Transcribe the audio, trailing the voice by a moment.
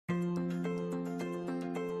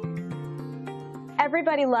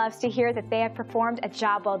Everybody loves to hear that they have performed a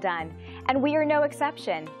job well done, and we are no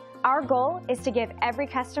exception. Our goal is to give every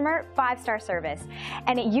customer 5-star service,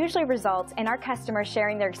 and it usually results in our customers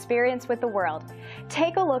sharing their experience with the world.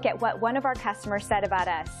 Take a look at what one of our customers said about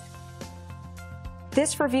us.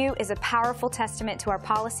 This review is a powerful testament to our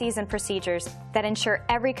policies and procedures that ensure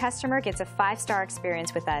every customer gets a 5-star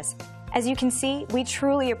experience with us. As you can see, we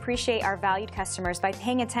truly appreciate our valued customers by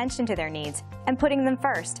paying attention to their needs and putting them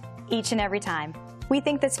first, each and every time. We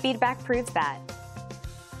think this feedback proves that.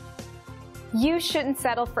 You shouldn't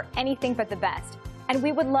settle for anything but the best, and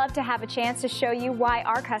we would love to have a chance to show you why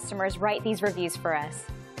our customers write these reviews for us.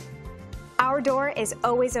 Our door is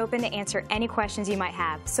always open to answer any questions you might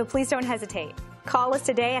have, so please don't hesitate. Call us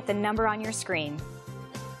today at the number on your screen.